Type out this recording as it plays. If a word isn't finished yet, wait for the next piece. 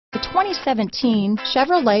2017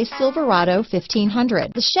 Chevrolet Silverado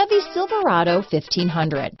 1500. The Chevy Silverado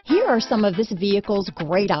 1500. Here are some of this vehicle's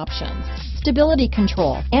great options: stability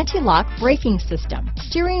control, anti-lock braking system,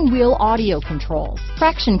 steering wheel audio controls,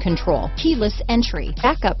 traction control, keyless entry,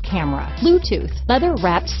 backup camera, Bluetooth,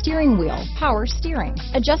 leather-wrapped steering wheel, power steering,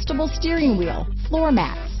 adjustable steering wheel, floor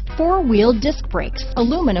mats, four-wheel disc brakes,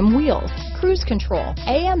 aluminum wheels, cruise control,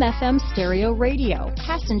 AM/FM stereo radio,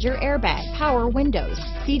 passenger airbag, power windows,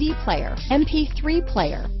 CD player, MP3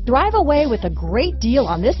 player. Drive away with a great deal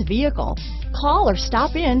on this vehicle. Call or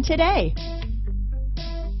stop in today.